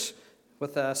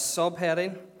with a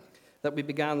subheading that we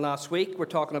began last week. We're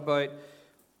talking about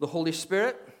the Holy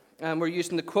Spirit, and we're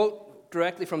using the quote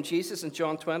directly from Jesus in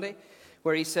John 20,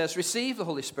 where he says, receive the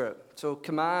Holy Spirit. So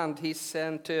command, he's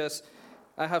saying to us,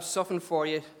 I have something for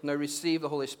you, now receive the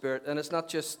Holy Spirit. And it's not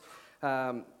just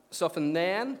something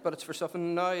then, but it's for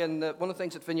something now. And one of the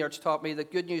things that Vineyards taught me,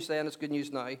 that good news then is good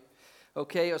news now.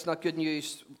 Okay, it's not good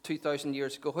news 2,000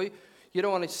 years ago. You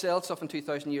don't want to sell something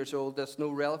 2,000 years old that's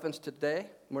no relevance today.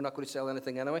 We're not going to sell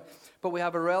anything anyway. But we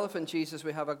have a relevant Jesus.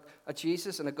 We have a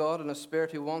Jesus and a God and a Spirit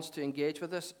who wants to engage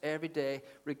with us every day,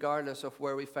 regardless of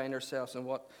where we find ourselves and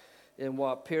in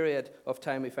what period of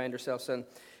time we find ourselves in.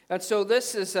 And so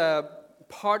this is a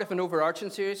part of an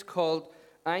overarching series called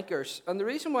Anchors. And the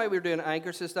reason why we're doing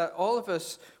Anchors is that all of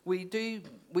us, we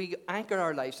anchor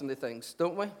our lives into things,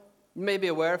 don't we? You may be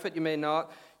aware of it, you may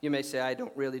not. You may say, I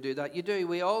don't really do that. You do.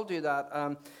 We all do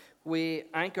that. We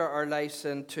anchor our lives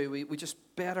into, we just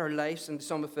bet our lives, and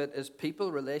some of it is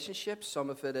people, relationships.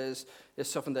 Some of it is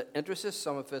something that interests us.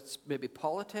 Some of it's maybe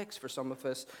politics. For some of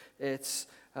us, it's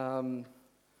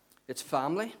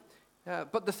family.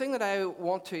 But the thing that I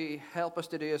want to help us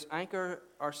to do is anchor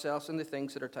ourselves in the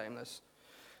things that are timeless,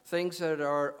 things that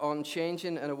are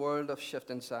unchanging in a world of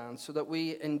shifting sands, so that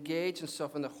we engage in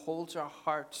something that holds our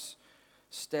hearts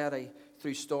steady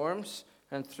through storms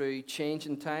and through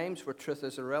changing times where truth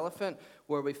is irrelevant,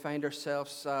 where we find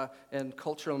ourselves in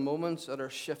cultural moments that are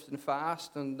shifting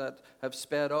fast and that have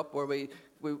sped up, where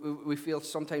we feel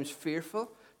sometimes fearful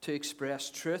to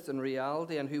express truth and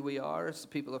reality and who we are as the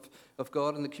people of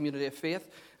God and the community of faith.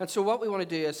 And so what we want to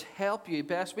do is help you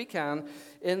best we can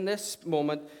in this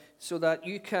moment so that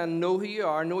you can know who you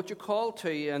are, know what you're called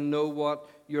to, and know what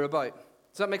you're about.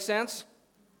 Does that make sense?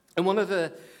 And one of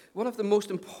the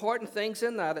most important things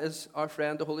in that is our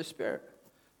friend, the Holy Spirit,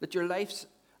 that your lives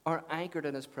are anchored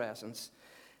in His presence.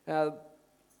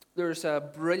 There's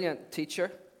a brilliant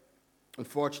teacher.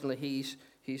 Unfortunately,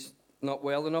 he's not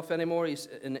well enough anymore. He's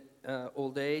in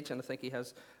old age, and I think he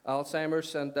has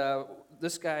Alzheimer's. And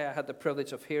this guy I had the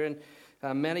privilege of hearing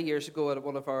many years ago at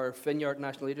one of our Vineyard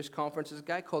National Leaders Conferences, a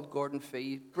guy called Gordon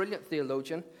Fee, brilliant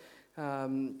theologian,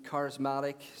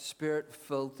 charismatic,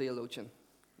 spirit-filled theologian.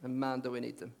 And man, do we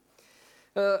need them.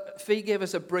 Fee gave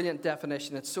us a brilliant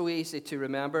definition. It's so easy to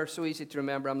remember.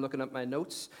 I'm looking at my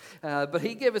notes. But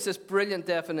he gave us this brilliant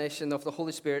definition of the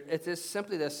Holy Spirit. It is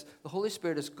simply this. The Holy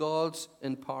Spirit is God's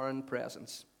empowering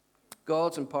presence.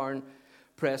 God's empowering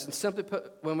presence. Simply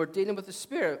put, when we're dealing with the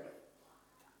Spirit,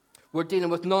 we're dealing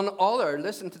with none other.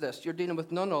 Listen to this. You're dealing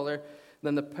with none other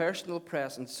than the personal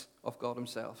presence of God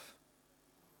Himself.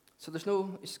 So there's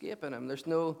no escaping Him. There's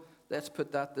no, let's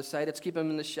put that aside. Let's keep Him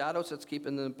in the shadows. Let's keep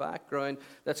Him in the background.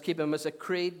 Let's keep Him as a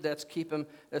creed. Let's keep Him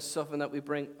as something that we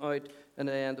bring out in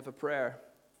the end of a prayer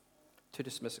to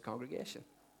dismiss a congregation.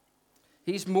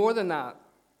 He's more than that.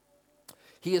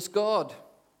 He is God.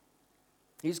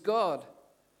 He's God.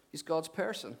 He's God's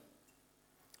person.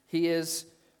 He is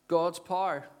God's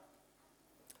power.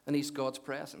 And He's God's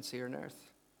presence here on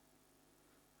earth.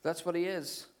 That's what He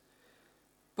is.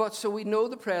 But so we know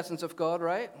the presence of God,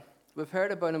 right? We've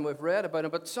heard about Him, we've read about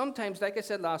Him, but sometimes, like I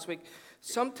said last week,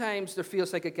 sometimes there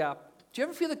feels like a gap. Do you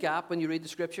ever feel a gap when you read the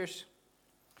Scriptures?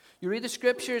 You read the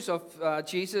Scriptures of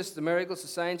Jesus, the miracles, the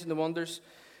signs, and the wonders,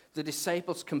 the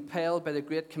disciples compelled by the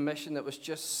Great Commission that was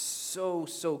just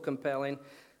so compelling,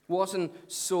 wasn't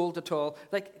sold at all.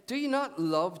 Like, do you not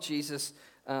love Jesus'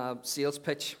 sales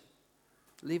pitch?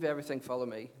 Leave everything, follow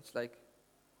me. It's like,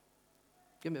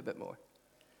 give me a bit more.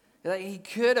 Like, he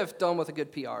could have done with a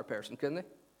good PR person, couldn't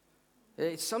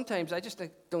he? Sometimes I just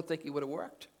don't think he would have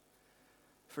worked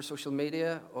for social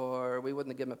media, or we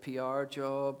wouldn't have given him a PR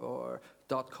job or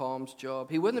 .com's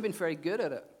job. He wouldn't have been very good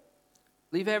at it.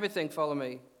 Leave everything, follow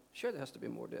me. Sure, there has to be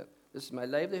more to it. This is my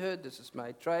livelihood. This is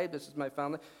my tribe. This is my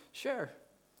family. Sure.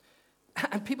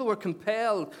 And people were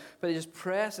compelled by His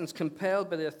presence, compelled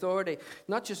by the authority,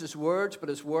 not just His words, but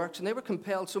His works. And they were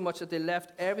compelled so much that they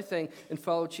left everything and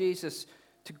followed Jesus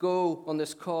to go on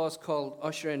this cause called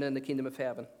ushering in the kingdom of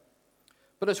heaven.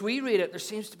 But as we read it, there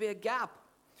seems to be a gap.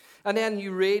 And then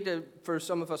you read, for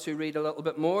some of us who read a little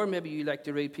bit more, maybe you like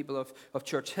to read people of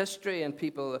church history and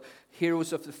people,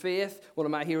 heroes of the faith. One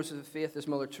of my heroes of the faith is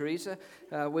Mother Teresa.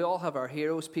 We all have our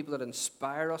heroes, people that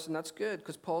inspire us, and that's good,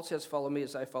 because Paul says, follow me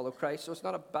as I follow Christ. So it's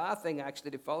not a bad thing,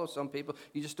 actually, to follow some people.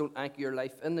 You just don't anchor your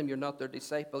life in them. You're not their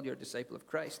disciple. You're a disciple of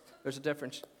Christ. There's a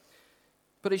difference.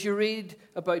 But as you read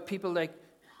about people like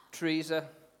Teresa,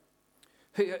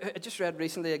 who I just read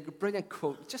recently a brilliant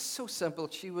quote, just so simple.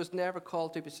 She was never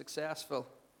called to be successful,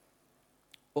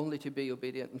 only to be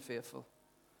obedient and faithful.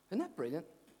 Isn't that brilliant?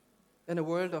 In a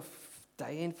world of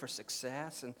dying for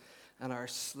success and our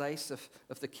slice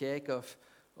of the cake of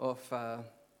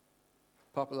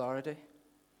popularity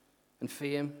and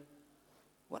fame.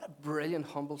 What a brilliant,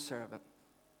 humble servant.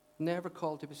 Never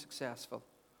called to be successful,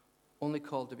 only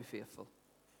called to be faithful.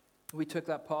 We took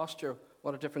that posture.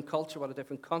 What a different culture, what a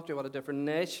different country, what a different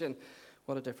nation,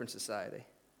 what a different society.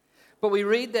 But we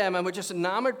read them and we're just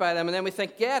enamored by them, and then we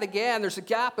think, yet again, there's a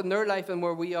gap in their life and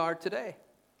where we are today.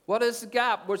 What is the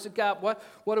gap? Where's the gap? What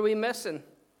are we missing?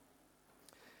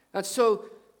 And so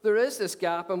there is this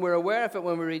gap, and we're aware of it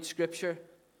when we read Scripture,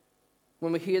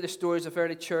 when we hear the stories of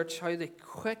early church, how they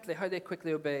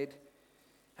quickly obeyed.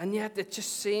 And yet it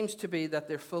just seems to be that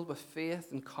they're filled with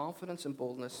faith and confidence and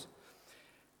boldness.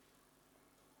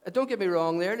 Don't get me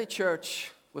wrong, the early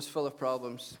church was full of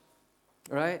problems,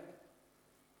 right?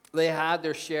 They had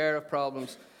their share of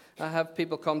problems. I have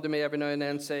people come to me every now and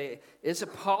then and say, is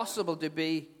it possible to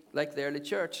be like the early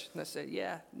church? And I say,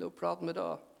 yeah, no problem at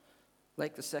all.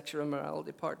 Like the sexual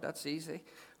immorality part, that's easy.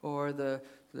 Or the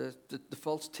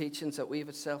false teachings that weave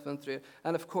itself in through.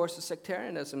 And of course, the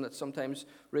sectarianism that sometimes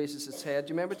raises its head.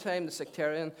 Do you remember the time the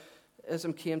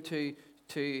sectarianism came to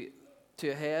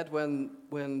a head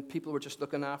when people were just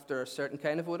looking after a certain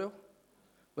kind of widow?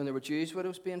 When there were Jewish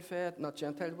widows being fed, not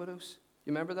Gentile widows?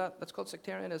 You remember that? That's called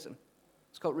sectarianism.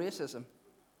 It's called racism.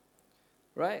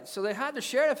 Right? So they had their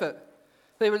share of it.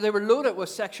 They were loaded with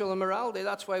sexual immorality.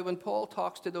 That's why when Paul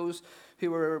talks to those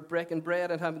who were breaking bread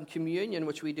and having communion,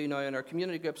 which we do now in our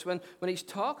community groups, when he's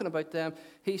talking about them,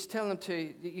 he's telling them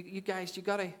to, you guys, you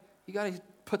gotta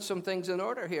put some things in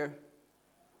order here.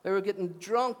 They were getting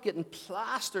drunk, getting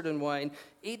plastered in wine,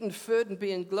 eating food and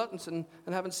being gluttons and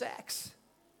having sex.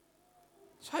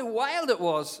 That's how wild it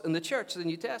was in the church of the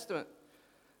New Testament.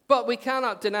 But we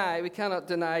cannot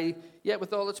deny, yet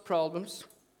with all its problems,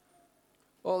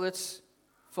 all its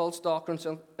false doctrines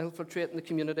infiltrating the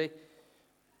community,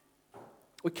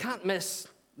 we can't miss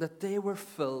that they were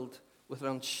filled with an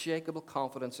unshakable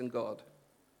confidence in God.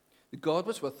 God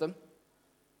was with them,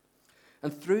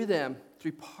 and through them,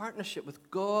 through partnership with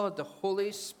God, the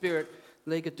Holy Spirit,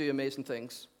 they could do amazing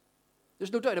things.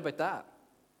 There's no doubt about that.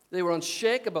 They were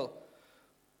unshakable.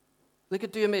 They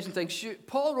could do amazing things.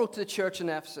 Paul wrote to the church in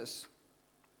Ephesus.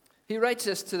 He writes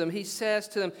this to them. He says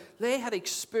to them, they had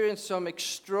experienced some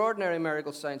extraordinary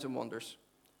miracle signs and wonders.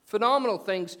 Phenomenal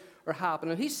things are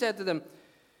happening. He said to them,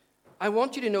 I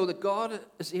want you to know that God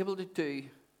is able to do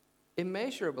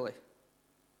immeasurably,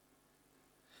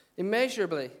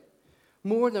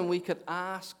 more than we could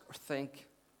ask or think,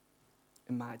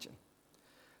 imagine.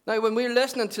 Now, when we're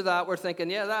listening to that, we're thinking,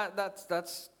 yeah,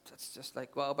 that's just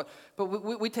like, well, but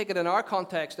we take it in our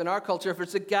context, in our culture. If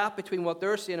there's a gap between what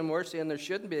they're saying and we're saying, there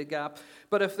shouldn't be a gap.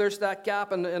 But if there's that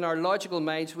gap in our logical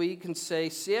minds, we can say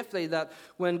safely that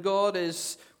when Paul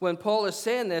is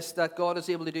saying this, that God is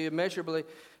able to do immeasurably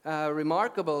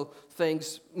remarkable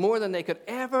things, more than they could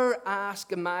ever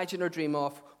ask, imagine, or dream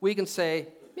of, we can say,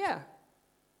 yeah,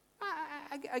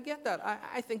 I get that.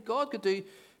 I think God could do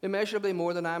immeasurably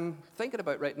more than I'm thinking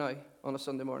about right now on a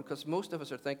Sunday morning, because most of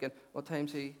us are thinking, what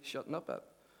time's he shutting up at?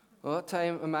 What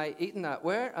time am I eating at?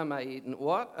 Where am I eating?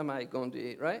 What am I going to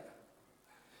eat, right?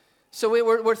 So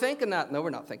we're thinking that. No,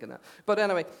 we're not thinking that. But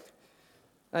anyway,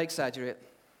 I exaggerate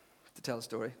to tell a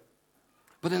story.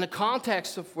 But in the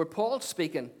context of where Paul's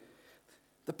speaking,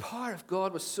 the power of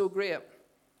God was so great.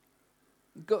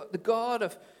 The God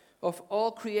of all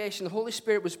creation, the Holy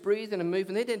Spirit was breathing and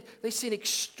moving. They seen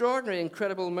extraordinary,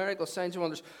 incredible miracle signs and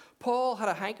wonders. Paul had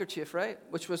a handkerchief, right?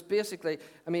 Which was basically,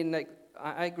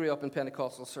 I grew up in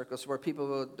Pentecostal circles where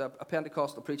a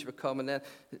Pentecostal preacher would come, and then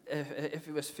if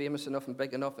he was famous enough and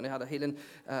big enough and he had a healing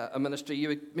a ministry, you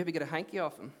would maybe get a hanky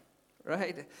off him,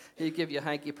 right? He'd give you a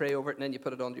hanky, pray over it, and then you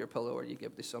put it under your pillow, or you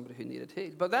give it to somebody who needed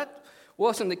healed. But that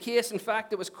wasn't the case. In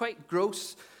fact, it was quite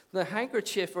gross. The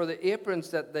handkerchief or the aprons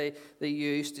that they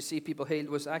used to see people healed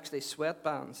was actually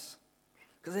sweatbands.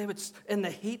 Because they would, in the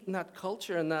heat in that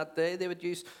culture in that day, they would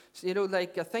use, I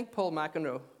think Paul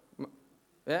McEnroe.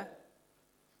 Yeah?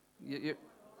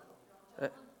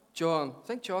 John. I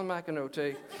think John McEnroe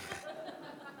too.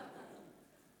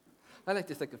 I like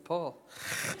to think of Paul.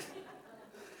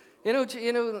 Yeah?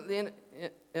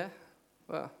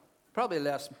 Well, probably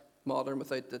less modern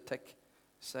without the tick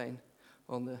sign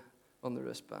on the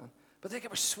wristband. But they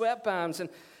were sweatbands,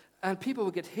 and people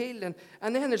would get healed.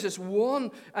 And then there's this one,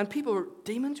 and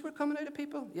demons were coming out of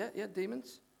people. Yeah,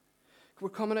 demons were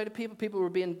coming out of people. People were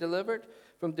being delivered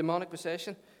from demonic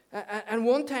possession. And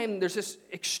one time, there's this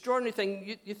extraordinary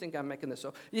thing. You think I'm making this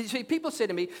up. You see, people say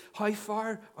to me, how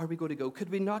far are we going to go? Could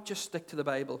we not just stick to the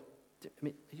Bible? Are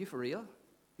you for real? Have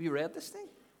you read this thing?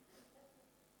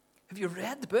 Have you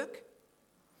read the book?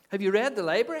 Have you read the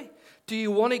library? Do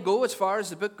you want to go as far as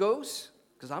the book goes?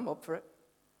 Because I'm up for it.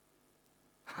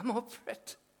 I'm up for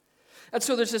it. And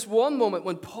so there's this one moment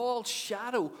when Paul's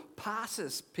shadow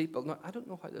passes people. Now, I don't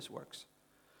know how this works.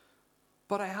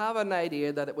 But I have an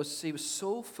idea that he was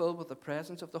so filled with the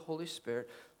presence of the Holy Spirit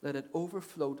that it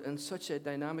overflowed in such a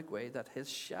dynamic way that his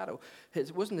shadow,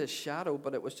 it wasn't his shadow,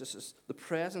 but it was just the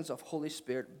presence of Holy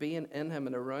Spirit being in him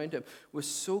and around him was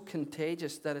so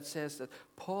contagious that it says that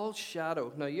Paul's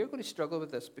shadow, now you're going to struggle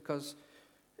with this because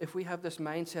if we have this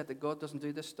mindset that God doesn't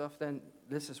do this stuff, then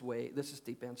this is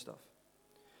deep end stuff.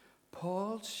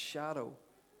 Paul's shadow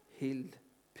healed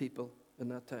people in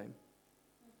that time.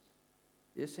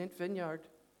 Yes, St. Vineyard,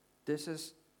 this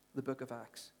is the book of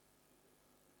Acts.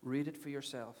 Read it for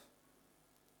yourself.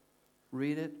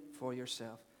 Read it for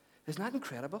yourself. Isn't that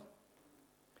incredible?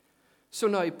 So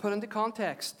now, put into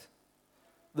context.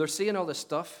 They're seeing all this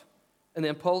stuff, and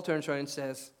then Paul turns around and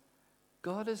says,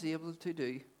 God is able to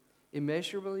do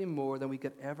immeasurably more than we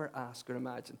could ever ask or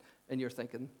imagine. And you're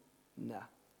thinking, nah,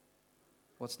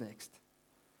 what's next?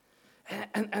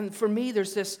 And for me,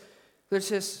 there's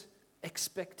this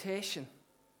expectation.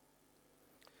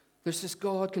 There's this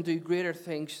God can do greater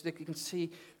things, that you can see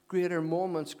greater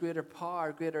moments, greater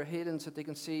power, greater healings, that they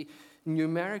can see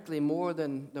numerically more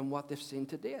than what they've seen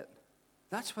to date.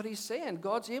 That's what he's saying.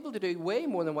 God's able to do way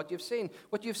more than what you've seen.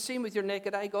 What you've seen with your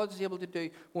naked eye, God's able to do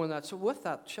more than that. So with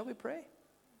that, shall we pray?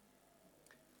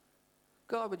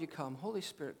 God, would you come? Holy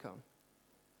Spirit, come.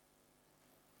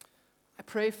 I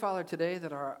pray, Father, today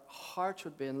that our hearts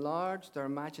would be enlarged, our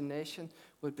imagination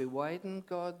would be widened,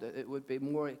 God, that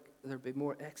there'd be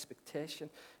more expectation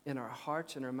in our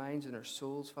hearts and our minds and our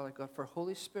souls, Father God, for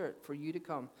Holy Spirit, for you to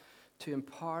come, to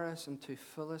empower us and to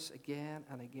fill us again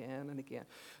and again and again.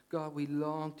 God, we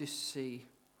long to see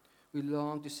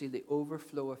the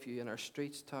overflow of you in our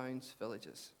streets, towns,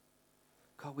 villages.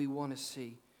 God, we want to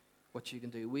see what you can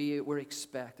do. We're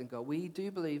expecting, God. We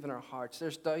do believe in our hearts.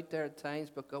 There's doubt there at times,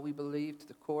 but God, we believe to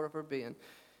the core of our being.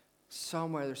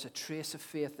 Somewhere there's a trace of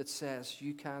faith that says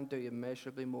you can do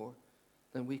immeasurably more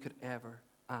than we could ever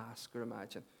ask or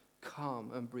imagine.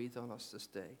 Come and breathe on us this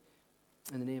day.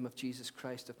 In the name of Jesus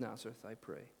Christ of Nazareth, I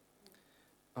pray.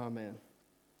 Amen.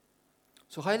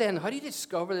 So how do you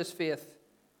discover this faith?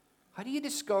 How do you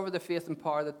discover the faith and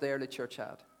power that the early church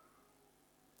had?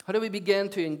 How do we begin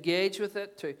to engage with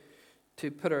it, to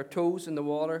put our toes in the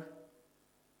water?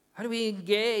 How do we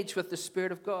engage with the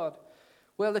Spirit of God?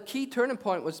 Well, the key turning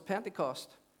point was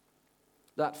Pentecost.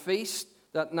 That feast,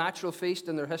 that natural feast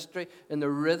in their history, in the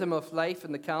rhythm of life,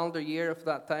 in the calendar year of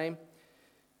that time,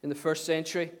 in the first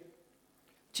century.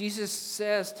 Jesus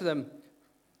says to them,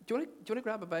 do you want to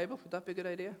grab a Bible? Would that be a good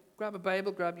idea? Grab a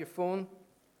Bible, grab your phone.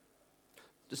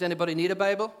 Does anybody need a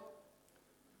Bible?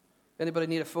 Anybody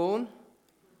need a phone?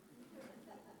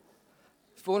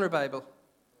 Phone or Bible?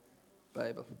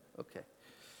 Bible, okay.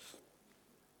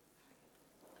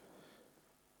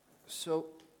 So,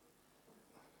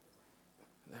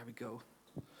 there we go.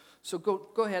 So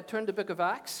go ahead, turn to the book of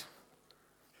Acts.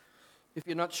 If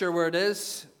you're not sure where it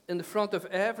is, in the front of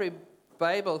every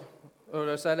Bible, or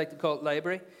as I like to call it,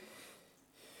 library,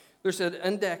 there's an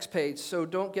index page. So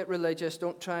don't get religious,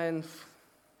 don't try and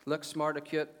look smart or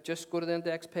cute. Just go to the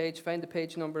index page, find the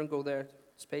page number and go there.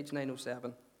 It's page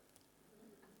 907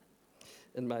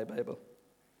 in my Bible.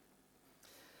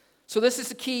 So this is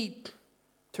the key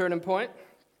turning point.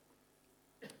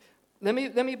 Let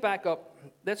me back up.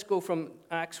 Let's go from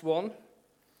Acts 1,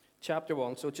 chapter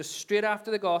 1. So just straight after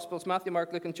the Gospels, Matthew,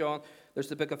 Mark, Luke, and John, there's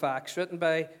the book of Acts, written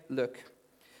by Luke.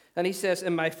 And he says,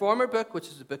 in my former book, which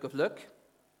is the book of Luke,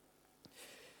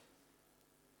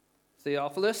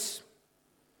 Theophilus,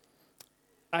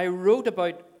 I wrote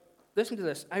about, listen to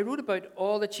this, I wrote about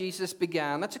all that Jesus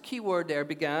began. That's a key word there,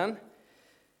 began,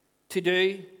 to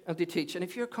do and to teach. And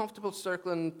if you're comfortable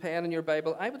circling pen in your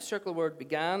Bible, I would circle the word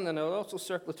began, and I would also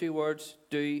circle the two words,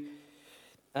 do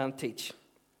and teach.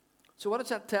 So what does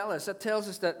that tell us? That tells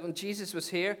us that when Jesus was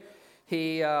here,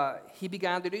 he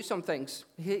began to do some things.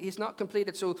 He's not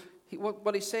completed. So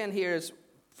what he's saying here is,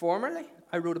 formerly,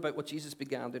 I wrote about what Jesus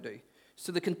began to do.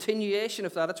 So the continuation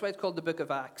of that, that's why it's called the book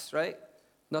of Acts, right?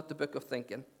 Not the book of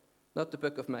thinking, not the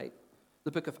book of might. The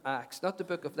book of Acts, not the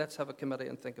book of let's have a committee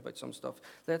and think about some stuff.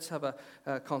 Let's have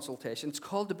a consultation. It's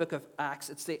called the book of Acts.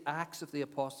 It's the Acts of the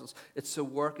Apostles. It's the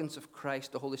workings of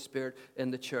Christ, the Holy Spirit in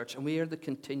the church. And we are the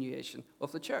continuation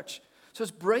of the church. So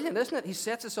it's brilliant, isn't it? He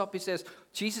sets us up. He says,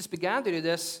 Jesus began to do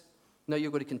this. Now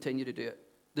you're going to continue to do it.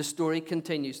 The story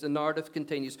continues. The narrative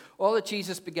continues. All that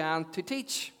Jesus began to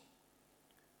teach.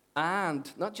 and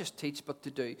not just teach, but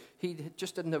to do. He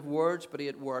just didn't have words, but he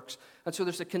had works. And so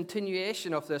there's a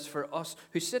continuation of this for us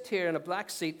who sit here in a black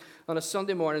seat on a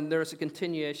Sunday morning. There is a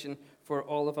continuation for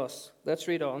all of us. Let's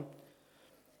read on.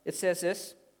 It says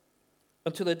this,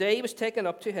 until the day he was taken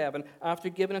up to heaven, after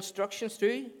giving instructions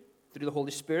through the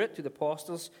Holy Spirit to the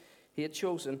apostles he had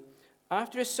chosen.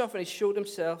 After his suffering, he showed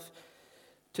himself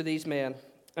to these men,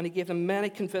 and he gave them many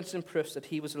convincing proofs that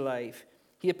he was alive.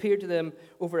 He appeared to them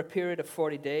over a period of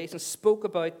 40 days and spoke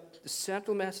about the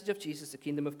central message of Jesus, the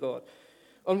kingdom of God.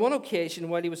 On one occasion,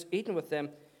 while he was eating with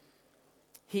them,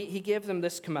 he gave them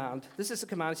this command. This is the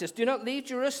command. He says, do not leave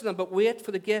Jerusalem, but wait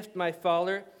for the gift my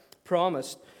Father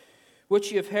promised,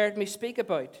 which you have heard me speak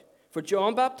about. For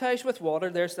John baptized with water.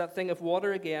 There's that thing of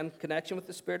water again, connection with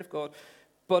the Spirit of God.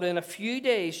 But in a few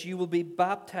days, you will be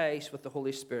baptized with the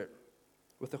Holy Spirit.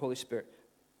 With the Holy Spirit.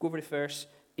 Go over to verse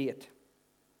 8.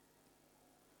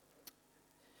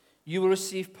 You will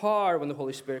receive power when the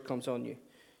Holy Spirit comes on you.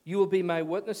 You will be my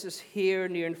witnesses here,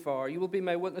 near, and far. You will be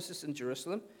my witnesses in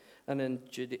Jerusalem and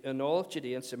in all of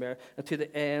Judea and Samaria and to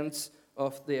the ends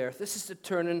of the earth. This is the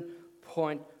turning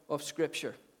point of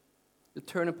Scripture. The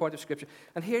turning point of Scripture.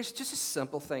 And here's just a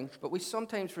simple thing, but we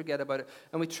sometimes forget about it,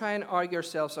 and we try and argue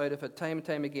ourselves out of it time and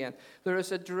time again. There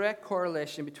is a direct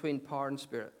correlation between power and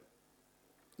Spirit.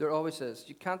 There always is.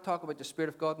 You can't talk about the Spirit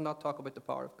of God and not talk about the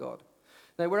power of God.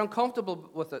 Now, we're uncomfortable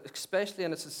with it, especially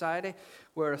in a society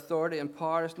where authority and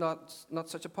power is not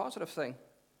such a positive thing.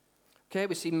 Okay,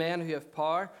 we see men who have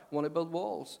power want to build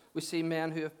walls. We see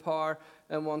men who have power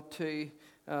and want to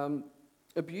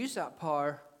abuse that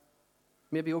power,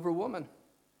 maybe over women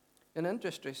in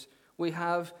industries. We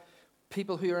have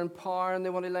people who are in power and they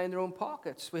want to line their own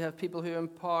pockets. We have people who are in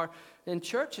power in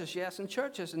churches, yes, in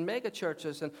churches, and mega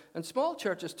churches, and small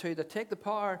churches too, that take the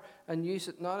power and use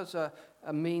it not as a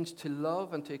means to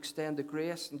love and to extend the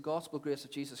grace and gospel grace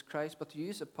of Jesus Christ, but to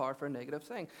use the power for a negative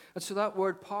thing. And so that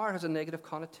word power has a negative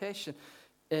connotation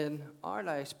in our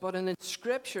lives. But in the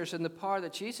Scriptures, in the power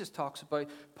that Jesus talks about,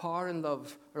 power and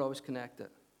love are always connected.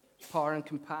 Power and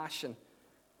compassion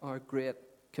are great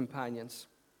companions.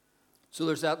 So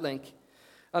there's that link.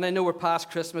 And I know we're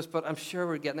past Christmas, but I'm sure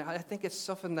we're getting it. I think it's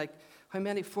something like, how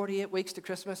many? 48 weeks to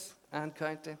Christmas? And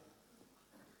counting.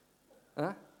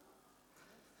 Huh?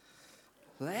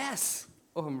 Less.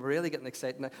 Oh, I'm really getting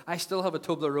excited now. I still have a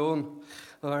Toblerone.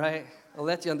 All right. I'll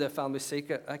let you into a family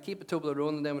secret. I keep a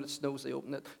Toblerone, and then when it snows, I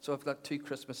open it. So I've got 2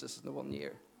 Christmases in the 1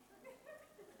 year.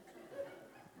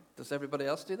 Does everybody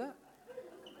else do that?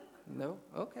 No?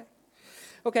 Okay.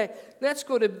 Okay, let's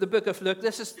go to the book of Luke.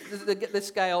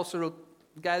 This guy also wrote,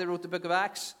 the guy that wrote the book of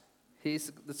Acts, this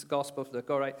is the Gospel of Luke.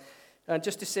 All right. And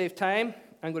just to save time,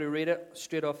 I'm going to read it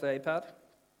straight off the iPad.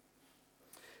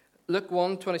 Luke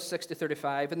 1, 26 to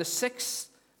 35. In the 6th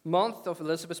month of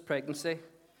Elizabeth's pregnancy,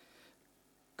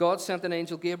 God sent an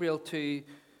angel, Gabriel, to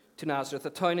Nazareth, a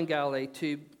town in Galilee,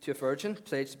 to a virgin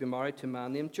pledged to be married to a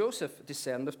man named Joseph, a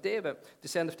descendant of David.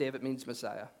 Descendant of David means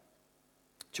Messiah.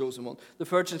 Chosen one. The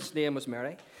virgin's name was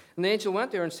Mary. And the angel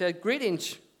went to her and said,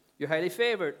 greetings, you're highly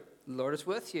favored. The Lord is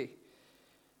with you.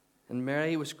 And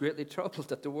Mary was greatly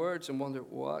troubled at the words and wondered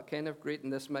what kind of greeting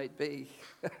this might be.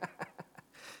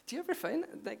 Do you ever find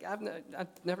it? Like, I've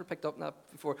never picked up on that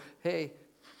before. Hey,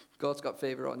 God's got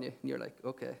favor on you. And you're like,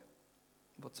 okay,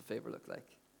 what's the favor look like?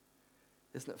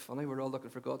 Isn't it funny? We're all looking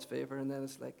for God's favor, and then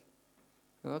it's like,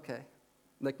 okay.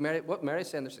 Like Mary, what Mary's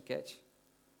saying, there's a catch.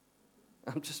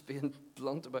 I'm just being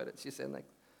blunt about it. She's saying, like,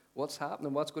 what's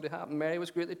happening? What's going to happen? Mary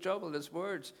was greatly troubled at his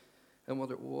words and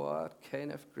wondered what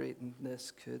kind of greeting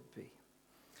this could be.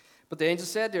 But the angel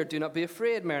said to her, do not be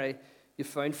afraid, Mary. You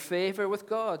found favor with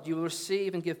God. You will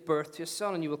receive and give birth to a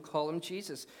son, and you will call him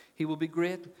Jesus. He will be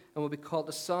great and will be called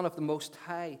the Son of the Most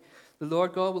High. The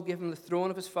Lord God will give him the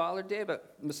throne of his father David,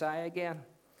 Messiah again.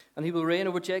 And he will reign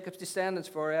over Jacob's descendants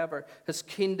forever. His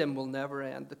kingdom will never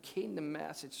end. The kingdom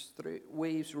message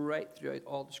weaves right throughout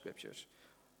all the Scriptures.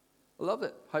 I love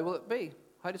it. How will it be?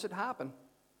 How does it happen?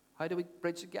 How do we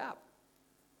bridge the gap?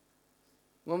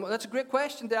 Well, that's a great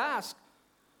question to ask.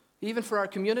 Even for our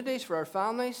communities, for our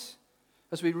families,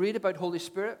 as we read about Holy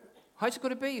Spirit. How's it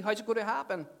going to be? How's it going to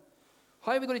happen?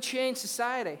 How are we going to change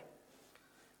society?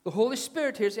 The Holy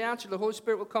Spirit, here's the answer. The Holy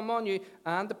Spirit will come on you,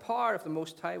 and the power of the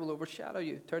Most High will overshadow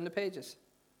you. Turn the pages.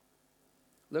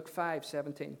 Luke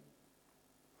 5:17.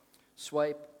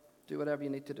 Swipe. Do whatever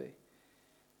you need to do.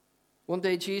 One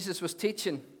day Jesus was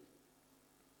teaching,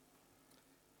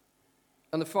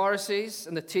 and the Pharisees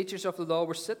and the teachers of the law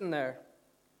were sitting there.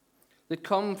 They'd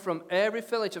come from every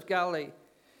village of Galilee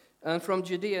and from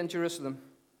Judea and Jerusalem.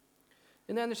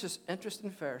 And then there's this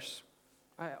interesting verse.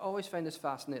 I always find this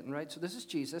fascinating, right? So this is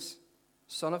Jesus,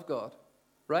 Son of God,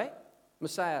 right?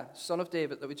 Messiah, son of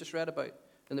David, that we just read about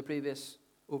in the previous,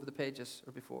 over the pages,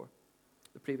 or before,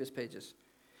 the previous pages.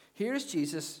 Here's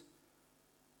Jesus,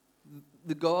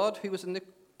 the God who was in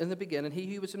the beginning, he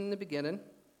who was in the beginning,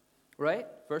 right?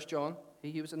 1 John,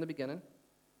 he who was in the beginning,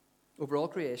 over all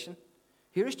creation.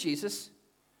 Here's Jesus,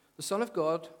 the Son of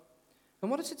God.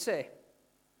 And what does it say? It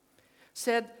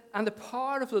said, and the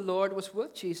power of the Lord was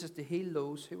with Jesus to heal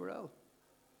those who were ill.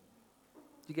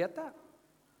 Do you get that?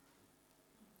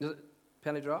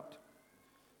 Penny dropped.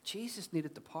 Jesus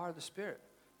needed the power of the Spirit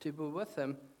to be with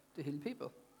him to heal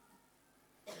people.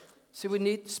 See, we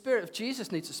need the Spirit. If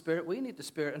Jesus needs the Spirit, we need the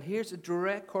Spirit. And here's a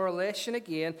direct correlation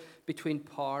again between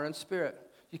power and Spirit.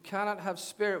 You cannot have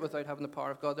Spirit without having the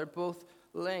power of God. They're both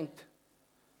linked.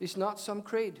 He's not some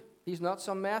creed. He's not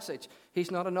some message.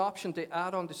 He's not an option to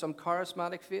add on to some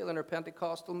charismatic feeling or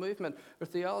Pentecostal movement or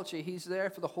theology. He's there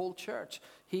for the whole church.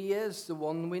 He is the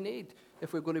one we need.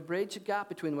 If we're going to bridge a gap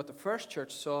between what the first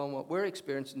church saw and what we're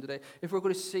experiencing today, if we're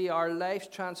going to see our lives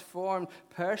transformed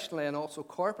personally and also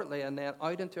corporately and then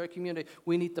out into our community,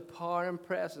 we need the power and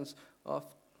presence of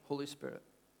Holy Spirit.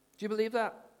 Do you believe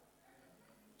that?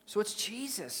 So it's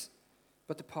Jesus,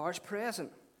 but the power's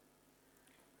present.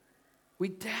 We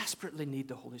desperately need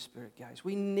the Holy Spirit, guys.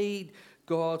 We need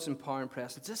God's empowering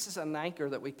presence. This is an anchor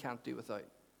that we can't do without.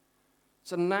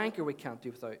 It's an anchor we can't do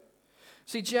without.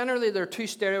 See, generally there are two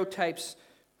stereotypes,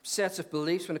 sets of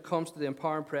beliefs when it comes to the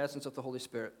empowering presence of the Holy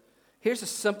Spirit. Here's a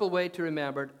simple way to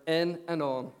remember it: in and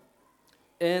on.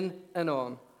 In and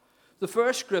on. The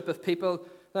first group of people,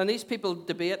 and these people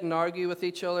debate and argue with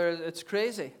each other, it's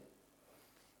crazy.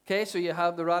 Okay, so you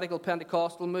have the radical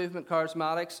Pentecostal movement,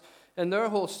 charismatics, and their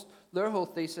whole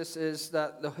thesis is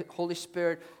that the Holy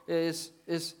Spirit is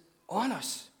on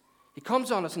us. He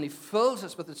comes on us and he fills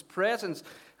us with his presence.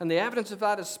 And the evidence of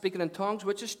that is speaking in tongues,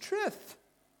 which is truth.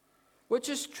 Which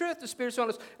is truth. The Spirit's on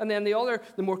us. And then the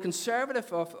more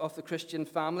conservative of the Christian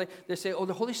family, they say, oh,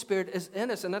 the Holy Spirit is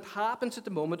in us. And that happens at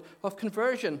the moment of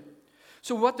conversion.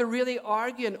 So what they're really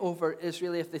arguing over is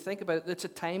really, if they think about it, it's a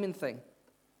timing thing.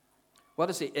 What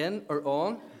is he, in or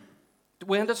on?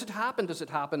 When does it happen? Does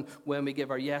it happen when we give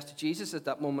our yes to Jesus at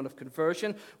that moment of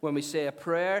conversion, when we say a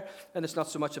prayer, and it's not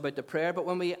so much about the prayer, but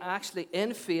when we actually,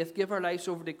 in faith, give our lives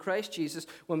over to Christ Jesus,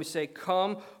 when we say,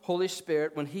 come, Holy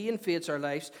Spirit, when he invades our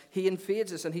lives, he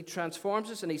invades us and he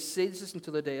transforms us and he seals us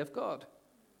until the day of God.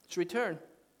 It's return,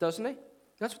 doesn't he?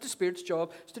 That's what the Spirit's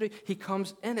job is to do. He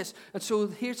comes in us. And so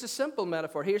here's a simple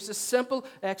metaphor. Here's a simple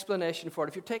explanation for it.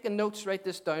 If you're taking notes, write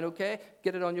this down, okay?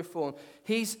 Get it on your phone.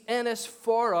 He's in us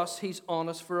for us. He's on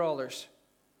us for others.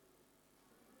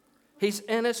 He's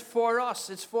in us for us.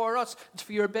 It's for us. It's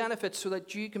for your benefit so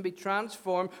that you can be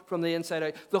transformed from the inside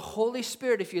out. The Holy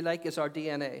Spirit, if you like, is our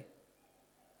DNA.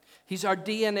 He's our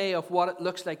DNA of what it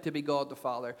looks like to be God the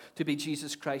Father, to be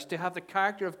Jesus Christ, to have the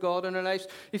character of God in our lives.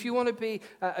 If you want to be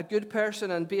a good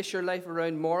person and base your life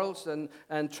around morals and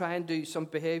try and do some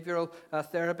behavioral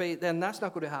therapy, then that's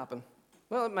not going to happen.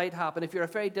 Well, it might happen. If you're a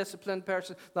very disciplined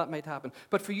person, that might happen.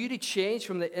 But for you to change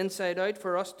from the inside out,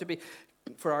 for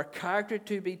our character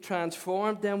to be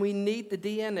transformed, then we need the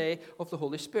DNA of the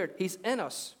Holy Spirit. He's in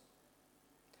us.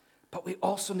 But we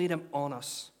also need him on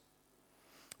us.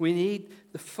 We need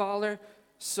the Father,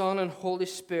 Son, and Holy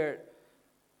Spirit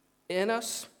in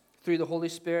us through the Holy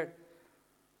Spirit.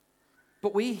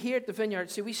 But we here at the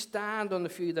Vineyard, see, we stand on the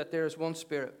view that there is one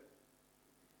Spirit,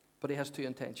 but he has two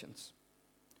intentions,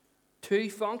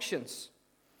 two functions.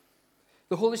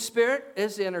 The Holy Spirit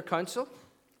is the inner counsel.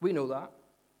 We know that.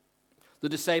 The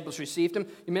disciples received him.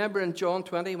 You remember in John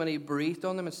 20 when he breathed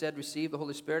on them and said, receive the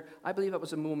Holy Spirit? I believe that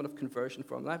was a moment of conversion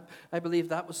for them. I believe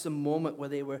that was the moment where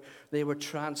they were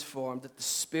transformed, that the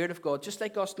Spirit of God, just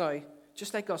like us now,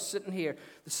 just like us sitting here,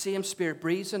 the same Spirit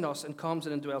breathes in us and comes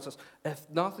in and dwells us. If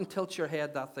nothing tilts your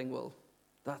head, that thing will.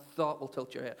 That thought will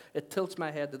tilt your head. It tilts my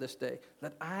head to this day,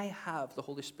 that I have the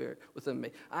Holy Spirit within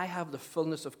me. I have the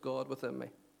fullness of God within me.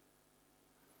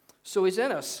 So he's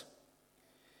in us.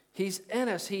 He's in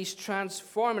us. He's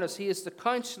transforming us. He is the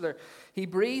counselor. He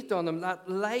breathed on them. That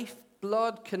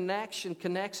life-blood connection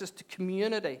connects us to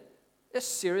community. It's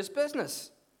serious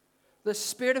business. The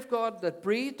Spirit of God that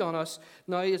breathed on us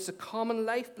now is the common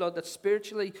lifeblood that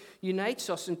spiritually unites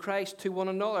us in Christ to one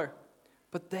another.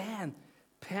 But then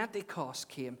Pentecost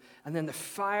came, and then the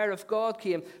fire of God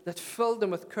came that filled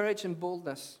them with courage and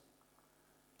boldness.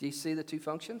 Do you see the two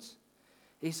functions?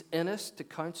 He's in us to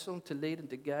counsel, to lead, and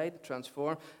to guide, to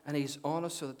transform. And he's on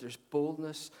us so that there's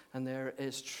boldness and there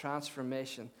is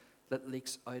transformation that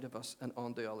leaks out of us and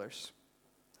onto others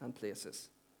and places.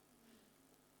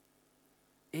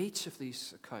 Each of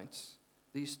these accounts,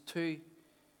 these two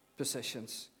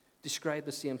positions, describe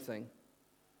the same thing.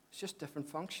 It's just different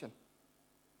function.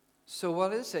 So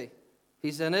what is he?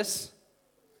 He's in us.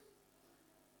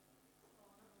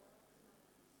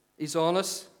 He's on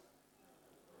us.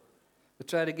 We'll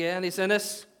try it again. He's in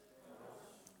us.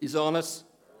 He's on us.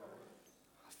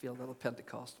 I feel a little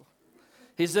Pentecostal.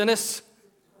 He's in us.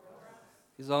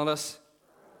 He's on us.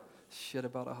 Shit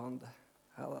about a Honda.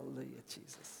 Hallelujah,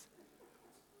 Jesus.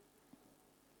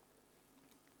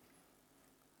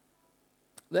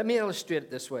 Let me illustrate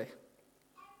it this way.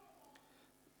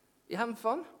 You having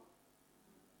fun?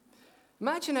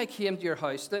 Imagine I came to your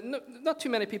house. Not too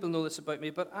many people know this about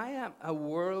me, but I am a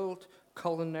world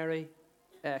culinary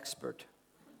expert.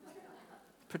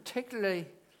 Particularly,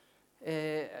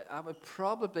 I would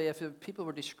probably, if people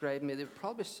were describing me, they would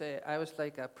probably say I was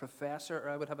like a professor, or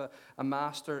I would have a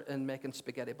master in making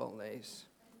spaghetti bolognese.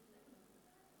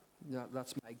 Yeah,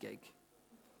 that's my gig.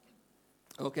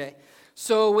 Okay,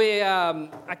 so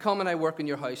I come and I work in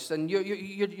your house, and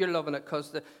you're loving it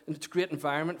because it's a great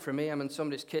environment for me. I'm in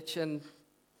somebody's kitchen.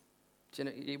 Are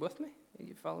you with me? Are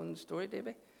you following the story,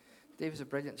 Davey? Davey's a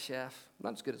brilliant chef.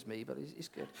 Not as good as me, but he's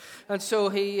good. And so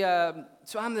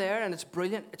so I'm there, and it's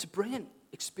brilliant. It's a brilliant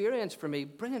experience for me,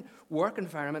 brilliant work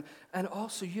environment, and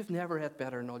also you've never had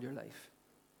better in all your life.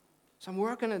 So I'm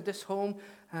working in this home,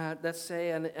 let's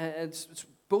say, and it's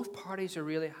both parties are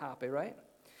really happy, right?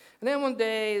 And then one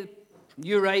day,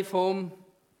 you arrive home,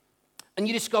 and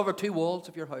you discover 2 walls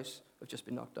of your house have just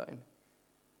been knocked down.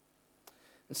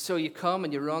 And so you come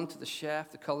and you run to the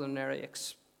chef, the culinary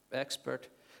expert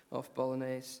of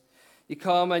bolognese. You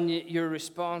come and your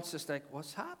response is like,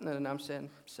 what's happening? And I'm saying,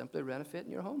 simply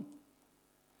renovating your home.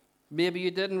 Maybe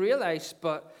you didn't realize,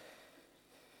 but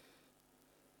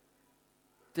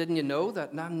didn't you know that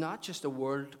I'm not just a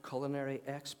world culinary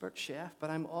expert chef,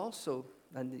 but I'm also...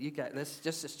 And you get this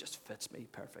just fits me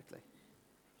perfectly.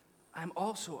 I'm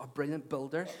also a brilliant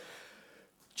builder,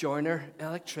 joiner,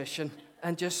 electrician,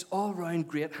 and just all-round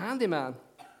great handyman.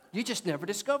 You just never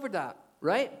discovered that,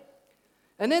 right?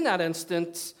 And in that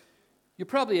instance, you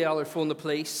probably yell or phone the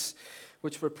police,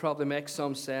 which would probably make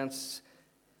some sense.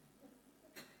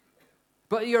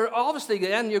 But you're obviously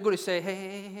then you're going to say,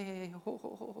 hey,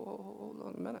 hold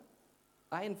on a minute.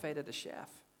 I invited a chef,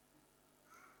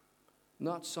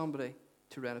 not somebody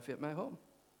to renovate my home.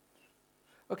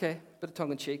 Okay, bit of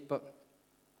tongue-in-cheek, but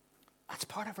that's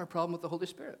part of our problem with the Holy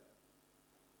Spirit.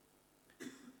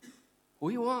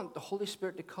 We want the Holy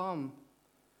Spirit to come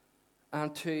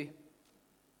and to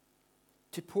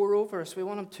pour over us. We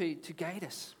want Him to guide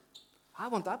us. I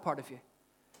want that part of you.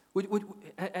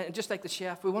 And just like the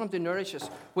chef, we want Him to nourish us.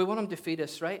 We want Him to feed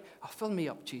us, right? Oh, fill me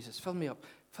up, Jesus. Fill me up.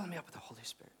 Fill me up with the Holy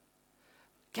Spirit.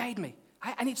 Guide me.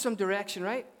 I need some direction,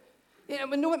 right? You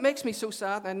know, it makes me so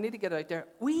sad, and I need to get it out there.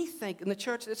 We think, in the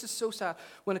church, this is so sad,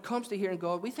 when it comes to hearing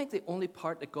God, we think the only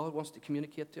part that God wants to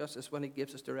communicate to us is when He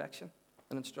gives us direction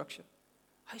and instruction.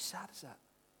 How sad is that?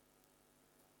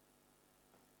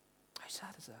 How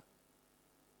sad is that?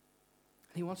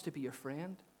 And He wants to be your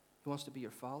friend. He wants to be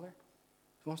your father.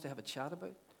 He wants to have a chat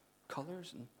about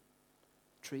colors and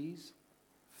trees,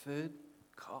 food,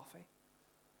 coffee,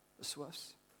 the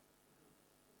Swiss.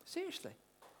 Seriously.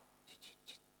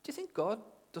 Do you think God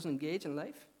doesn't engage in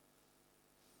life?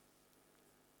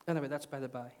 Anyway, that's by the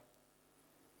by.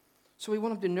 So we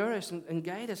want Him to nourish and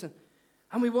guide us,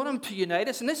 and we want Him to unite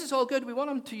us. And this is all good. We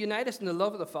want Him to unite us in the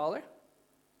love of the Father.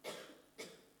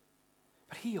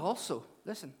 But He also,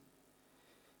 listen,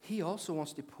 He also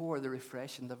wants to pour the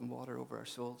refreshing living water over our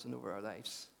souls and over our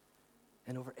lives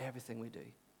and over everything we do.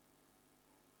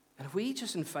 And if we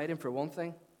just invite Him for one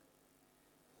thing,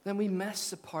 then we miss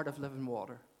the part of living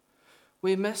water.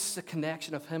 We miss the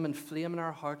connection of Him inflaming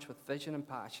our hearts with vision and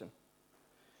passion,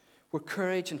 where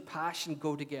courage and passion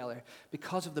go together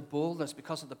because of the boldness,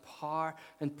 because of the power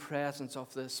and presence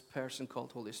of this person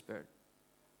called Holy Spirit.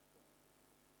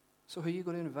 So who are you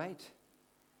going to invite?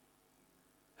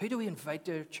 Who do we invite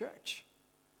to our church?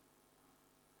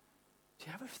 Do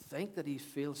you ever think that He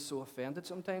feels so offended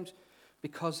sometimes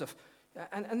because of...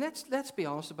 And let's be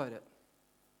honest about it.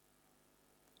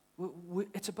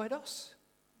 It's about us.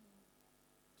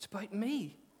 It's about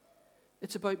me.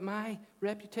 It's about my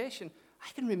reputation.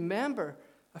 I can remember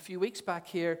a few weeks back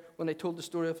here when I told the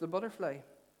story of the butterfly.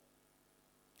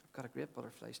 I've got a great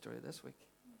butterfly story this week.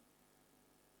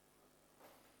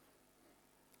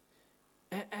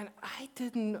 And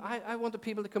I wanted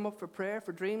people to come up for prayer,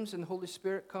 for dreams, and the Holy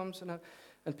Spirit comes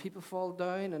and people fall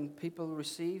down and people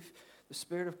receive the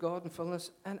Spirit of God and fullness.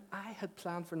 And I had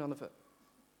planned for none of it.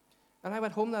 And I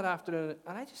went home that afternoon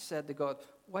and I just said to God,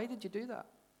 why did you do that?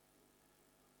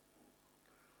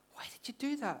 Why did you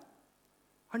do that?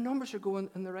 Our numbers are going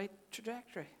in the right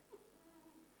trajectory.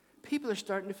 People are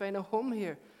starting to find a home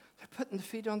here. They're putting the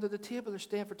feet under the table. They're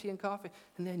staying for tea and coffee.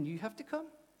 And then you have to come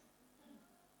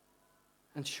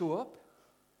and show up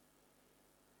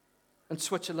and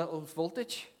switch a little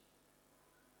voltage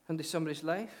into somebody's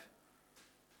life.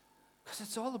 Because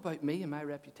it's all about me and my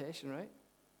reputation, right?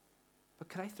 But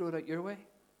can I throw it out your way?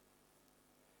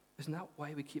 Isn't that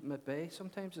why we keep him at bay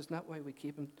sometimes? Isn't that why we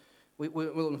keep him?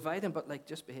 We'll invite him, but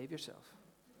just behave yourself.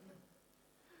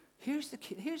 Here's the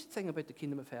thing about the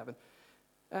kingdom of heaven.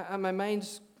 And my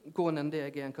mind's going in there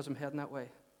again because I'm heading that way.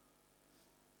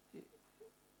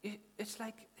 It's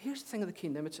like, here's the thing of the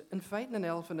kingdom. It's inviting an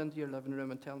elephant into your living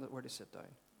room and telling it where to sit down.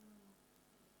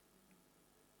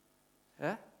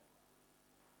 Yeah?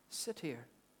 Sit here.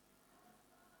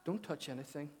 Don't touch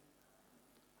anything.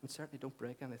 And certainly don't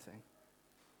break anything.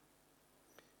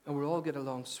 And we'll all get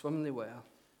along swimmingly well.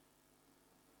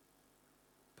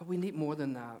 But we need more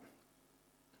than that.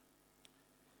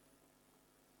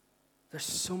 There's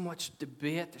so much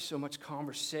debate, there's so much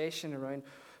conversation around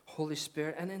Holy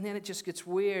Spirit, and then it just gets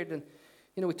weird. And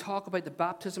we talk about the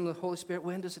baptism of the Holy Spirit.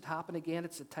 When does it happen again?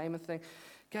 It's a timing thing.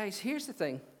 Guys, here's the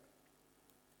thing.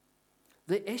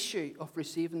 The issue of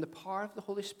receiving the power of the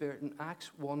Holy Spirit in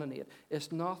Acts 1 and 8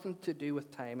 is nothing to do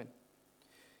with timing.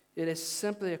 It is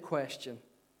simply a question.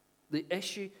 The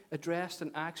issue addressed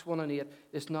in Acts 1 and 8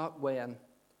 is not when,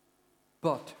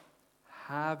 but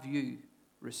have you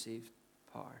received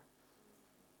power?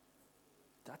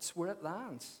 That's where it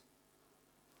lands.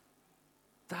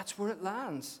 That's where it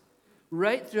lands.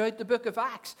 Right throughout the book of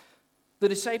Acts, the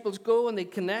disciples go and they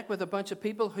connect with a bunch of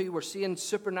people who were seeing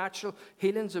supernatural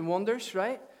healings and wonders,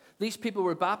 right? These people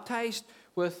were baptized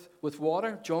with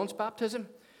water, John's baptism.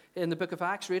 In the book of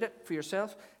Acts, read it for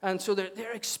yourself. And so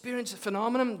they're experiencing the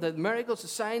phenomenon, the miracles, the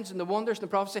signs, and the wonders, and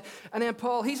the prophecy. And then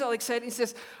Paul, he's all excited. He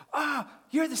says,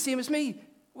 you're the same as me.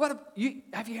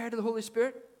 Have you heard of the Holy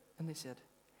Spirit? And they said,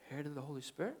 heard of the Holy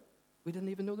Spirit? We didn't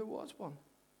even know there was one.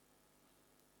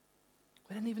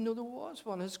 We didn't even know there was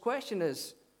one. His question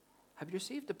is, have you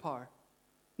received the power?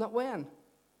 Not when.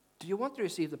 Do you want to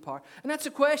receive the power? And that's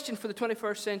a question for the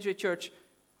 21st century church.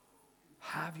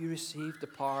 Have you received the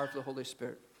power of the Holy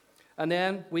Spirit? And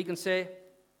then we can say,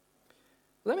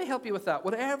 let me help you with that.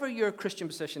 Whatever your Christian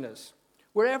position is,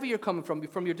 wherever you're coming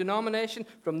from your denomination,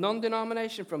 from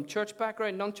non-denomination, from church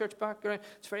background, non-church background,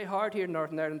 it's very hard here in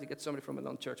Northern Ireland to get somebody from a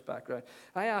non-church background.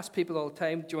 I ask people all the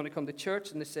time, do you want to come to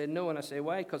church? And they say no, and I say,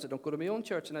 why? Because I don't go to my own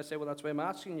church. And I say, well, that's why I'm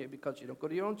asking you, because you don't go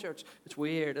to your own church. It's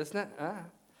weird, isn't it?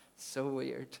 So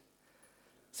weird.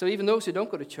 So even those who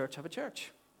don't go to church have a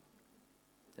church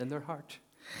in their heart.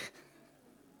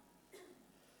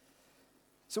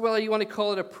 So whether you want to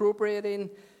call it appropriating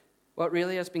what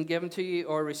really has been given to you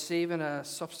or receiving a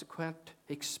subsequent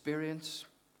experience,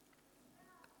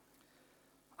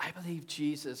 I believe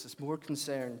Jesus is more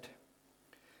concerned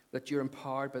that you're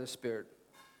empowered by the Spirit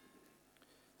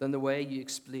than the way you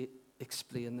explain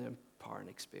the empowering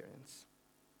experience.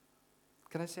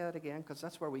 Can I say that again? Because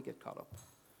that's where we get caught up.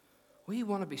 We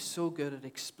want to be so good at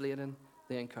explaining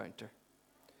the encounter.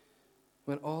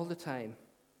 When all the time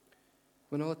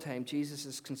Jesus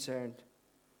is concerned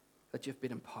that you've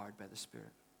been empowered by the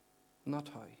Spirit. Not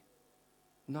how,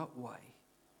 not why,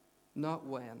 not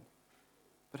when,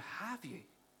 but have you?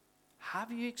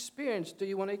 Have you experienced? Do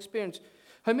you want to experience?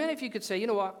 How many of you could say, you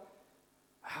know what?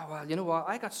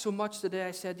 I got so much today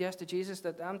I said yes to Jesus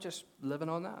that I'm just living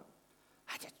on that.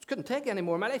 I just couldn't take it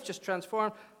anymore. My life just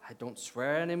transformed. I don't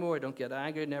swear anymore. I don't get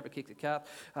angry. Never kick the cat.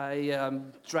 I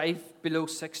drive below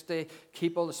 60.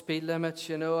 Keep all the speed limits.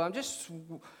 I'm just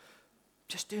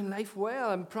doing life well.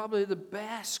 I'm probably the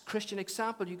best Christian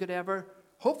example you could ever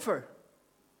hope for.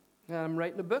 And I'm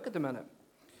writing a book at the minute.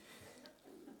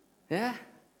 Yeah.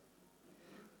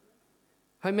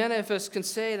 How many of us can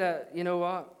say that? You know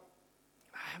what?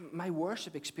 My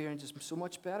worship experience is so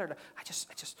much better.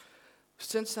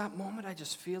 Since that moment, I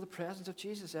just feel the presence of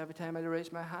Jesus every time I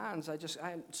raise my hands. It's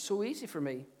so easy for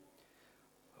me.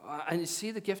 And you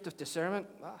see the gift of discernment?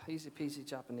 Easy peasy,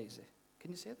 Japanese. Can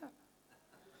you say that?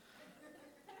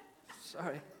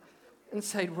 Sorry.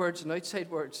 Inside words and outside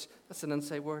words. That's an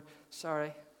inside word.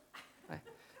 Sorry. I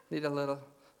need a little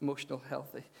emotional,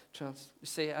 healthy You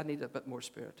see, I need a bit more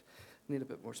Spirit. I need a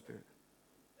bit more Spirit.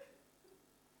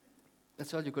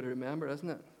 That's all you've got to remember, isn't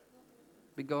it?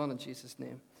 Be gone in Jesus'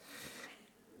 name.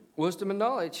 Wisdom and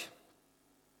knowledge.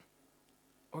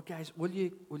 Or guys, will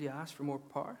you ask for more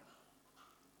power?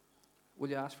 Will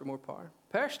you ask for more power?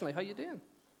 Personally, how you doing?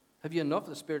 Have you enough of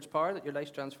the Spirit's power that your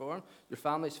life's transformed, your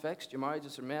family's fixed, your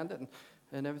marriages are mended,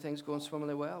 and everything's going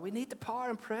swimmingly well? We need the power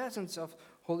and presence of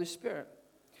Holy Spirit.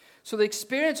 So the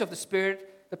experience of the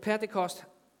Spirit at Pentecost,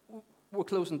 we're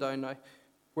closing down now.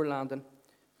 we're landing,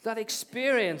 that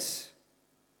experience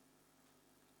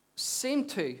seemed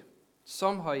to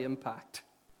somehow impact,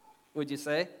 would you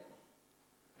say?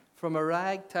 From a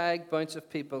ragtag bunch of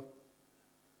people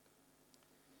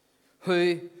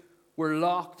who were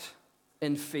locked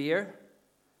in fear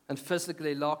and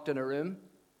physically locked in a room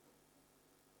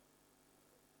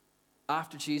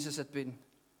after Jesus had been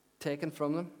taken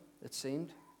from them, it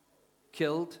seemed,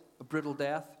 killed, a brutal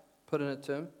death, put in a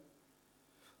tomb.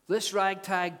 This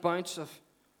ragtag bunch of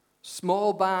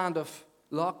small band of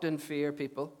locked in fear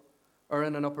people are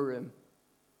in an upper room,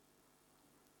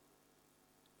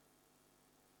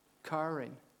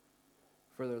 cowering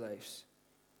for their lives.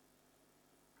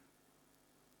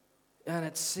 And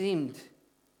it seemed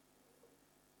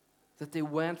that they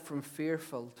went from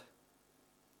fear-filled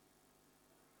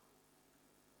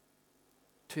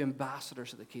to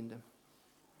ambassadors of the kingdom.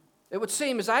 It would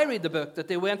seem, as I read the book, that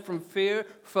they went from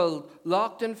fear-filled,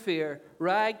 locked in fear,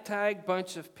 ragtag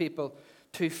bunch of people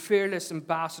to fearless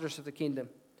ambassadors of the kingdom.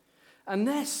 And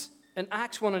this, in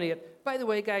Acts 1 and 8, by the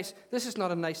way, guys, this is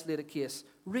not an isolated case.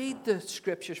 Read the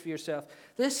scriptures for yourself.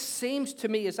 This seems to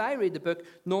me, as I read the book,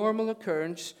 normal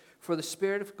occurrence for the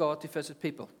Spirit of God to visit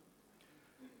people.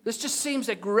 This just seems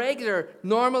like regular,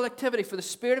 normal activity for the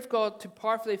Spirit of God to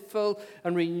powerfully fill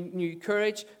and renew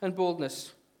courage and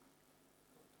boldness.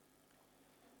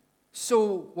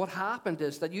 So what happened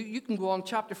is that you can go on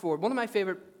chapter 4. One of my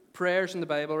favorite prayers in the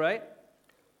Bible, right?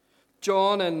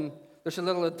 John, and there's a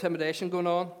little intimidation going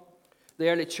on. The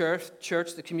early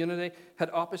church, the community,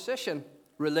 had opposition,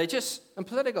 religious and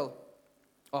political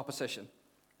opposition.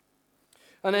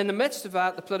 And in the midst of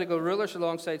that, the political rulers,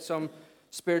 alongside some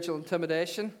spiritual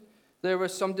intimidation, there were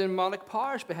some demonic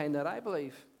powers behind that, I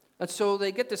believe. And so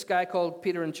they get this guy called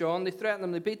Peter and John. They threaten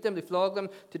them, they beat them, they flog them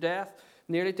to death,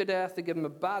 nearly to death. They give them a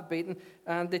bad beating,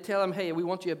 and they tell them, hey, we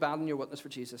want you to abandon your witness for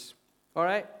Jesus. All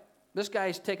right? This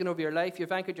guy's taken over your life.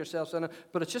 You've anchored yourselves in it,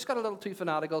 but it's just got a little too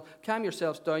fanatical. Calm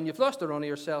yourselves down. You've lost the run of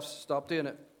yourselves. Stop doing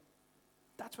it.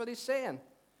 That's what he's saying.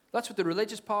 That's what the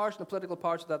religious powers and the political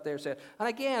powers that they're saying. And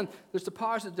again, there's the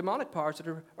powers, the demonic powers that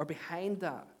are behind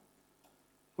that.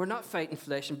 We're not fighting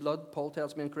flesh and blood, Paul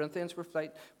tells me in Corinthians. We're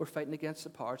fighting against the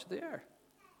powers of the air.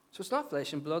 So it's not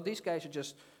flesh and blood. These guys are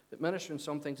just administering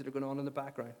some things that are going on in the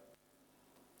background.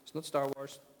 It's not Star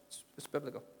Wars. It's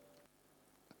biblical.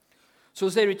 So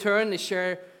as they return,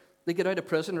 they get out of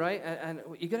prison, right? And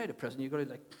you get out of prison, you've got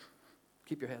to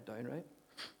keep your head down, right?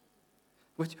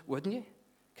 Wouldn't you?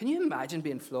 Can you imagine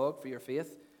being flogged for your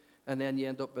faith and then you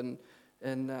end up in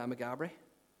Maghaberry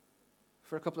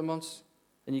for a couple of months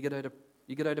and you get out of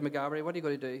Maghaberry? What are you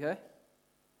going to do, hey?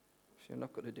 You're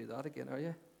not going to do that again, are you?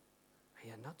 Are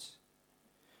you nuts?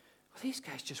 Well, these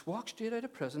guys just walk straight out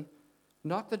of prison,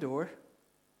 knock the door.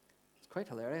 It's quite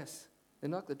hilarious. They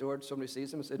knock the door and somebody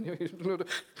sees them and says,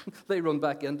 they run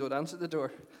back in, don't answer the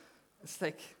door. It's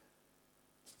like,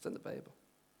 it's in the Bible.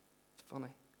 It's funny.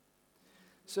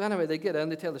 So anyway, they get in,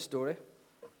 they tell the story.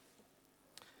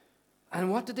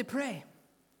 And what did they pray?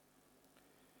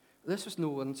 This was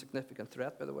no insignificant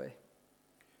threat, by the way.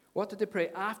 What did they pray?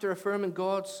 After affirming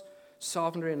God's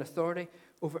sovereignty and authority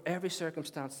over every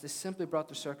circumstance, they simply brought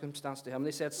their circumstance to him.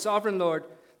 They said, Sovereign Lord,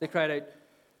 they cried out,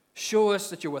 show us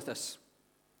that you're with us.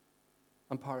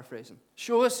 I'm paraphrasing.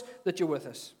 Show us that you're with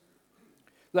us,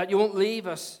 that you won't leave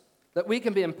us, that we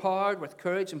can be empowered with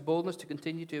courage and boldness to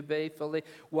continue to obey fully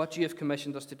what you have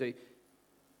commissioned us to do.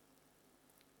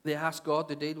 They asked God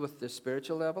to deal with the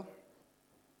spiritual level,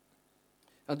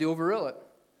 and they overrule it.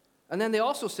 And then they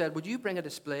also said, would you bring a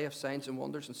display of signs and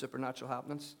wonders and supernatural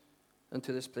happenings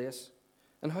into this place?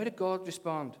 And how did God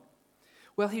respond?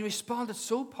 Well, he responded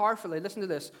so powerfully, listen to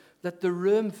this, that the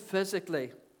room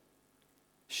physically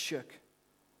shook.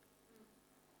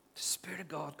 The Spirit of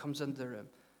God comes into the room.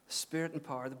 The Spirit and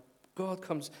power. God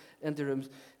comes into the room.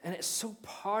 And it's so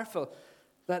powerful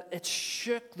that it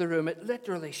shook the room. It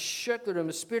literally shook the room.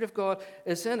 The Spirit of God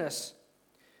is in us.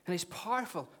 And he's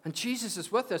powerful. And Jesus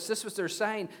is with us. This was their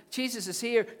sign. Jesus is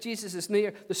here. Jesus is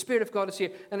near. The Spirit of God is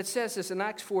here. And it says this in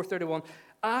Acts 4:31.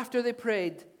 After they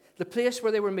prayed, the place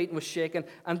where they were meeting was shaken,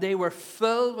 and they were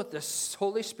filled with the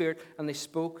Holy Spirit, and they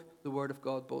spoke the word of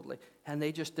God boldly. And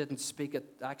they just didn't speak it.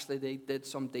 Actually, they did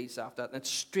some deeds after that. And it's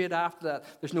straight after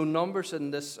that. There's no numbers in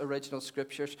this original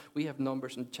scriptures. We have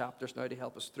numbers and chapters now to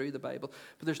help us through the Bible.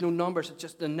 But there's no numbers. It's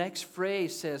just the next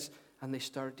phrase says, and they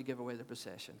started to give away their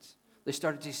possessions. They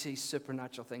started to see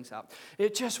supernatural things happen.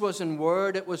 It just wasn't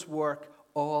word, it was work,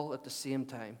 all at the same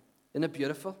time. Isn't it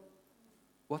beautiful?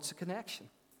 What's the connection?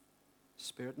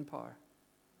 Spirit and power.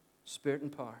 Spirit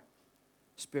and power.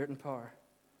 Spirit and power.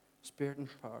 Spirit and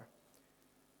power.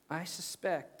 I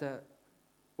suspect that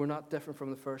we're not different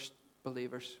from the first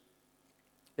believers.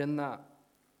 In that,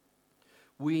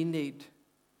 we need,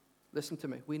 listen to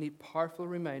me, we need powerful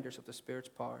reminders of the Spirit's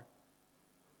power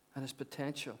and His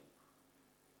potential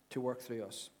to work through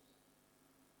us.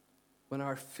 When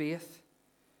our faith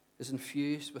is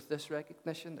infused with this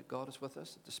recognition that God is with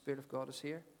us, that the Spirit of God is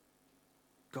here,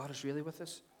 God is really with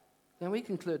us, then we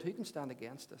conclude, who can stand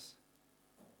against us?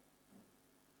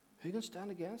 Who can stand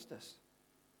against us?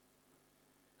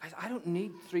 Guys, I don't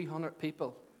need 300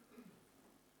 people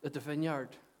at the vineyard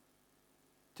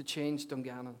to change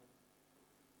Dungannon.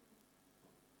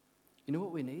 You know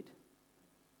what we need?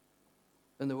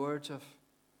 In the words of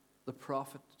the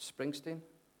prophet Springsteen,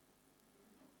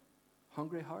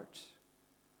 hungry hearts.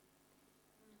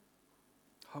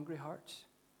 Hungry hearts.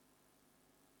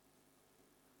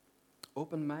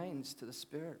 Open minds to the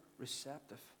Spirit,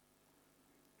 receptive.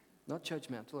 Not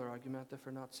judgmental or argumentative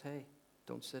or not say,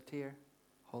 don't sit here,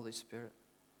 Holy Spirit.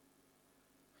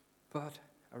 But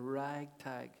a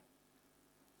ragtag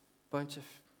bunch of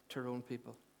Tyrone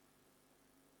people,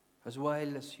 as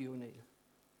wild as Hugh O'Neill,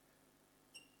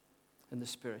 in the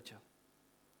spiritual,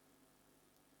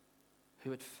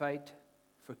 who would fight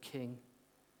for king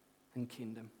and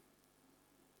kingdom.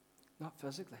 Not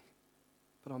physically,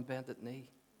 but on bended knee,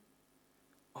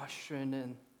 ushering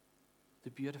in the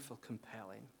beautiful,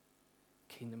 compelling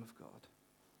kingdom of God.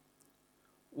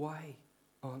 Why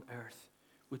on earth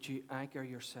would you anchor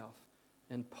yourself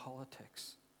in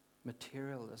politics,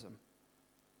 materialism,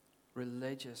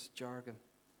 religious jargon,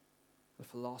 and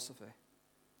philosophy,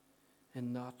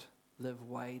 and not live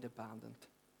wide abandoned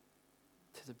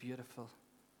to the beautiful,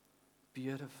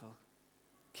 beautiful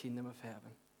kingdom of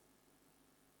heaven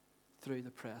through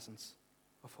the presence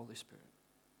of Holy Spirit?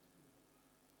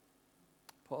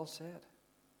 Paul said,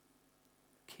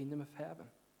 kingdom of heaven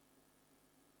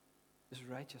is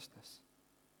righteousness,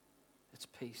 it's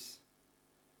peace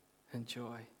and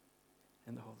joy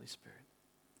in the Holy Spirit.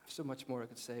 I have so much more I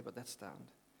could say, but let's stand.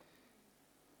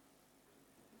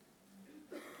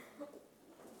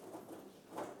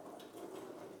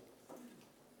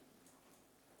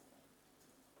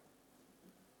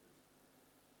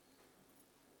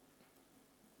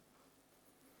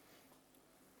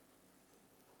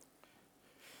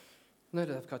 Now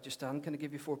that I've got you stand, can I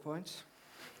give you 4 points?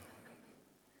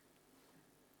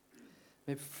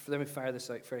 Let me fire this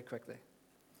out very quickly.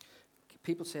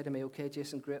 People say to me, okay,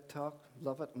 Jason, great talk,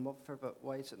 love it, I'm up for it, but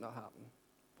why is it not happening?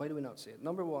 Why do we not see it?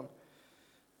 Number one,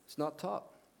 it's not taught.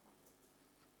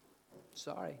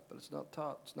 Sorry, but it's not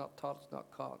taught. It's not taught, it's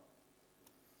not caught.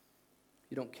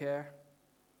 You don't care.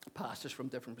 Pastors from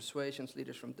different persuasions,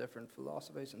 leaders from different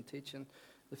philosophies and teaching.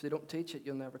 If they don't teach it,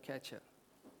 you'll never catch it.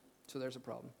 So there's a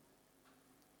problem.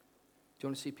 Do you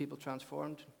want to see people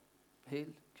transformed,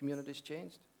 healed, communities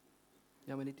changed?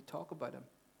 Then we need to talk about them.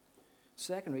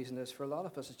 Second reason is, for a lot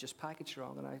of us, it's just packaged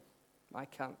wrong, and I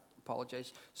can't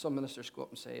apologize. Some ministers go up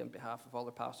and say on behalf of all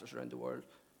the pastors around the world,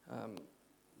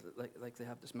 like they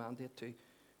have this mandate to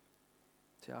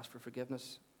ask for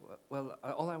forgiveness. Well,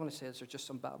 all I want to say is there's just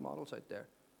some bad models out there.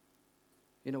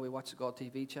 You know, we watch the God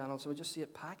TV channels, and we just see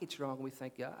it packaged wrong, and we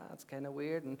think, yeah, that's kind of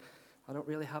weird, and I don't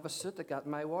really have a suit that got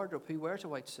in my wardrobe. Who wears a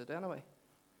white suit anyway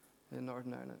in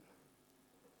Northern Ireland?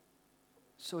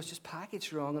 So it's just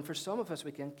packaged wrong, and for some of us,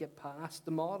 we can't get past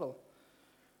the model.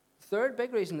 Third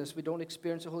big reason is we don't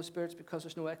experience the Holy Spirit is because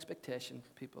there's no expectation,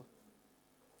 people.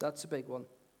 That's a big one.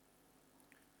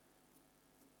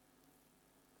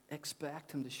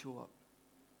 Expect Him to show up.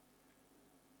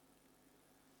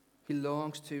 He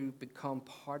longs to become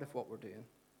part of what we're doing.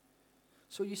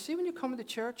 So you see, when you come to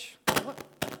church,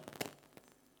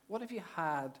 what if you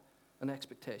had an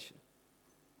expectation?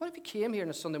 What if you came here on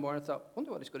a Sunday morning and thought, wonder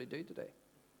what He's going to do today?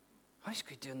 What is He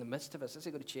going to do in the midst of us? Is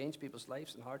He going to change people's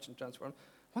lives and hearts and transform?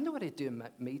 Wonder what He'd do in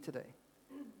me today.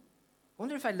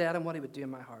 Wonder if I let Him, what He would do in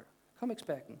my heart. Come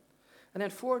expecting. And then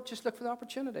 4, just look for the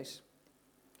opportunities.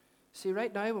 See,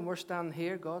 right now when we're standing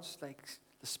here, God's like,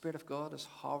 the Spirit of God is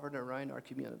hovering around our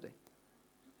community.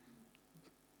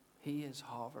 He is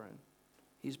hovering.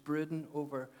 He's brooding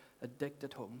over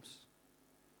addicted homes.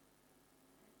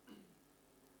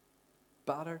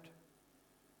 Battered,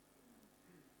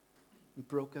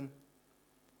 broken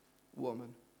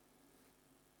woman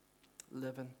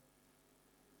living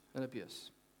in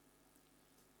abuse.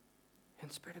 And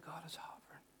the Spirit of God is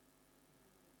hovering.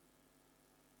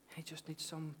 He just needs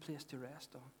some place to rest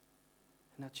on.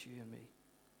 And that's you and me.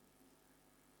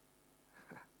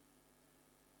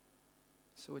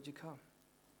 So would you come?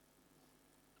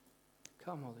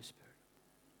 Come, Holy Spirit.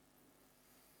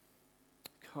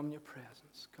 Come in your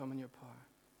presence. Come in your power.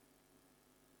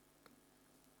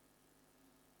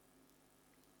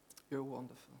 You're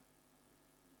wonderful.